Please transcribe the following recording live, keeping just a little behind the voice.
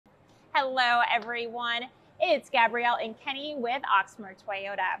Hello everyone, it's Gabrielle and Kenny with Oxmoor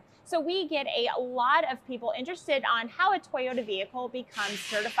Toyota. So we get a lot of people interested on how a Toyota vehicle becomes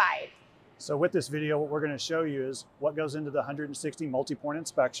certified. So with this video, what we're going to show you is what goes into the 160 multi-point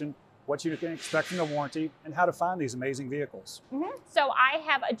inspection, what you can expect from the warranty, and how to find these amazing vehicles. So I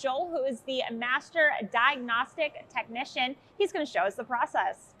have Joel, who is the Master Diagnostic Technician. He's going to show us the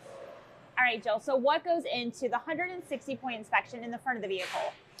process. All right, Joel, so what goes into the 160-point inspection in the front of the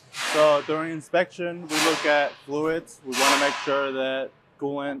vehicle? So during inspection, we look at fluids. We want to make sure that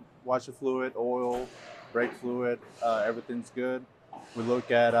coolant, washer fluid, oil, brake fluid, everything's good. We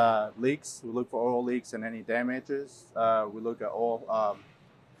look at leaks. We look for oil leaks and any damages. We look at oil.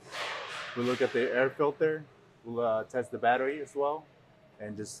 We look at the air filter. We'll test the battery as well,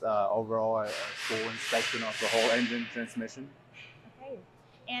 and just overall a full inspection of the whole engine, transmission. Okay.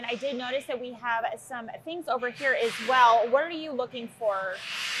 And I did notice that we have some things over here as well. What are you looking for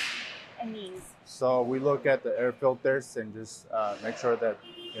in these? So we look at the air filters and just make sure that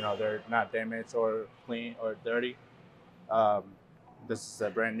they're not damaged or clean or dirty. This is a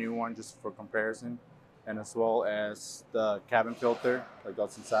brand new one just for comparison, and as well as the cabin filter that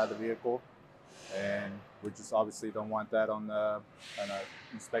goes inside the vehicle. And we just obviously don't want that on the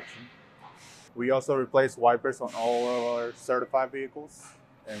inspection. We also replace wipers on all of our certified vehicles,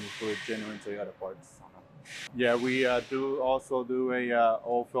 and we put genuine Toyota parts on them. Yeah, we do also do a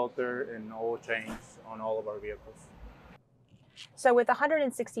oil filter and oil change on all of our vehicles. So with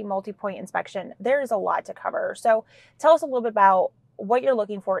 160 multi-point inspection, there is a lot to cover. So tell us a little bit about what you're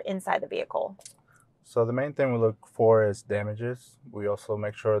looking for inside the vehicle. So the main thing we look for is damages. We also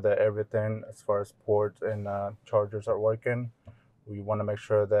make sure that everything as far as ports and chargers are working. We want to make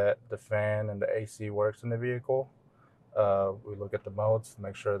sure that the fan and the AC works in the vehicle. We look at the modes to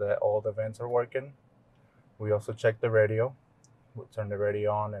make sure that all the vents are working. We also check the radio. We turn the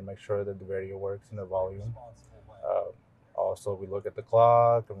radio on and make sure that the radio works in the volume. Also, we look at the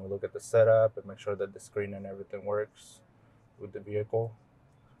clock and we look at the setup and make sure that the screen and everything works with the vehicle.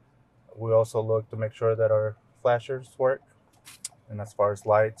 We also look to make sure that our flashers work, and as far as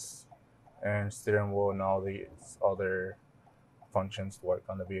lights and steering wheel and all these other functions work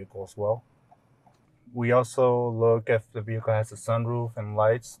on the vehicle as well. We also look if the vehicle has a sunroof and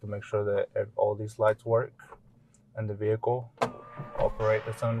lights to make sure that all these lights work in the vehicle. Operate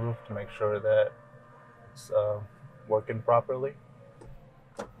the sunroof to make sure that it's working properly.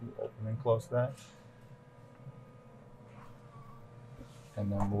 Open and close that.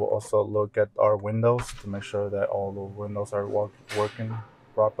 And then we'll also look at our windows to make sure that all the windows are working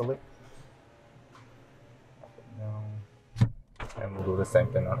properly. And we'll do the same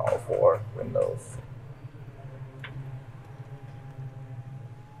thing on all 4 windows.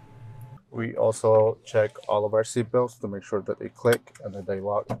 We also check all of our seatbelts to make sure that they click and that they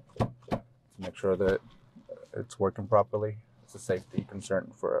lock, to make sure that it's working properly. It's a safety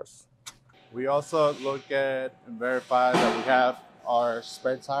concern for us. We also look at and verify that we have our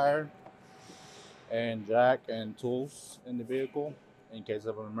spare tire and jack and tools in the vehicle. In case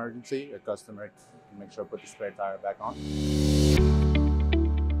of an emergency, a customer can make sure to put the spare tire back on.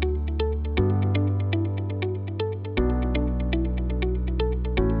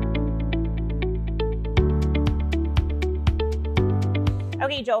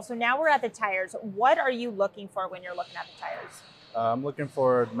 Okay, Joel, so now we're at the tires. What are you looking for when you're looking at the tires? I'm looking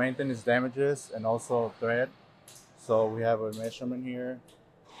for maintenance damages and also thread. So we have a measurement here.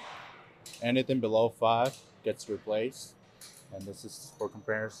 Anything below 5 gets replaced. And this is for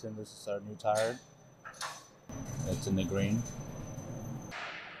comparison, this is our new tire. It's in the green.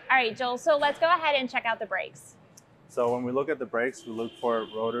 All right, Joel, so let's go ahead and check out the brakes. So when we look at the brakes, we look for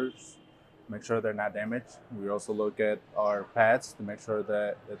rotors, make sure they're not damaged. We also look at our pads to make sure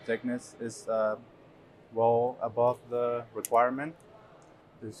that the thickness is well above the requirement.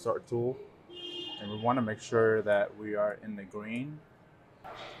 This is our tool. And we want to make sure that we are in the green.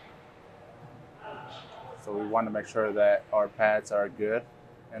 So we want to make sure that our pads are good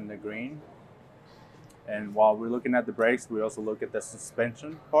in the green. And while we're looking at the brakes, we also look at the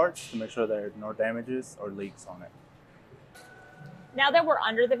suspension parts to make sure there are no damages or leaks on it. Now that we're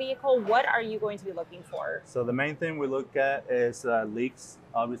under the vehicle, what are you going to be looking for? So the main thing we look at is leaks,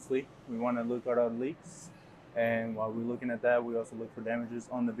 obviously. We want to look at our leaks. And while we're looking at that, we also look for damages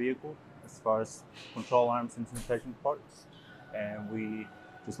on the vehicle as far as control arms and suspension parts. And we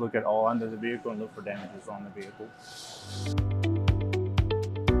just look at all under the vehicle and look for damages on the vehicle.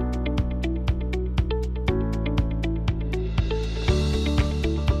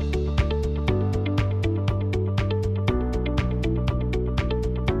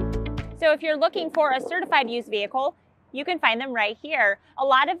 So if you're looking for a certified used vehicle, You can find them right here. A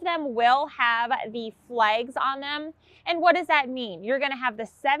lot of them will have the flags on them. And what does that mean? You're going to have the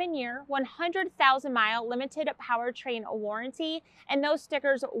 7-year, 100,000-mile limited powertrain warranty, and those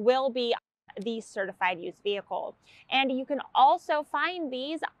stickers will be the certified used vehicle. And you can also find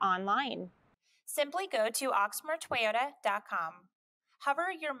these online. Simply go to oxmoortoyota.com.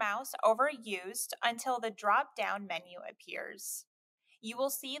 Hover your mouse over used until the drop-down menu appears. You will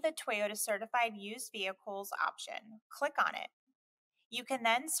see the Toyota Certified Used Vehicles option. Click on it. You can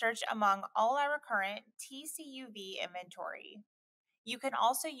then search among all our current TCUV inventory. You can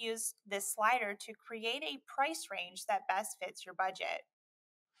also use this slider to create a price range that best fits your budget.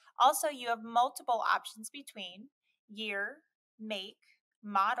 Also, you have multiple options between year, make,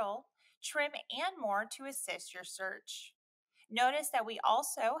 model, trim, and more to assist your search. Notice that we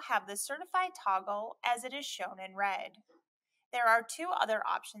also have the certified toggle as it is shown in red. There are 2 other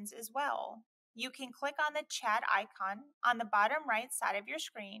options as well. You can click on the chat icon on the bottom right side of your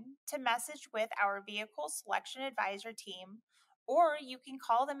screen to message with our Vehicle Selection Advisor team, or you can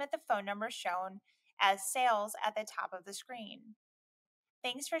call them at the phone number shown as sales at the top of the screen.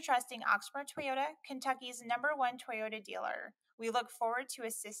 Thanks for trusting Oxmoor Toyota, Kentucky's #1 Toyota dealer. We look forward to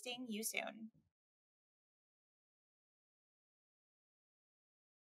assisting you soon.